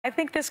I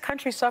think this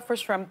country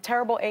suffers from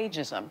terrible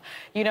ageism.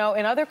 You know,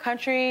 in other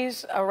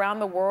countries around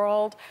the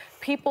world,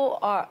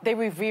 they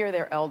revere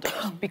their elders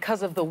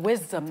because of the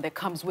wisdom that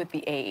comes with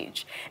the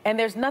age. And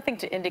there's nothing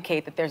to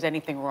indicate that there's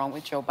anything wrong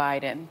with Joe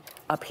Biden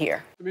up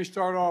here. Let me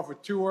start off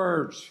with two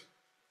words: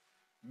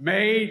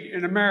 made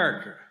in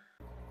America.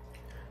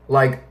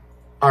 Like,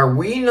 are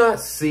we not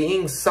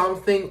seeing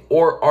something,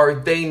 or are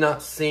they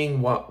not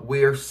seeing what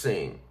we're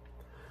seeing?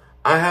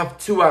 I have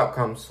two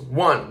outcomes.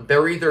 One,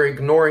 they're either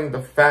ignoring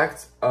the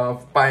facts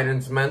of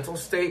Biden's mental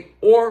state,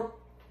 or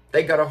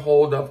they got a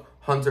hold of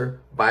Hunter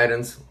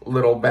Biden's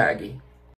little baggie.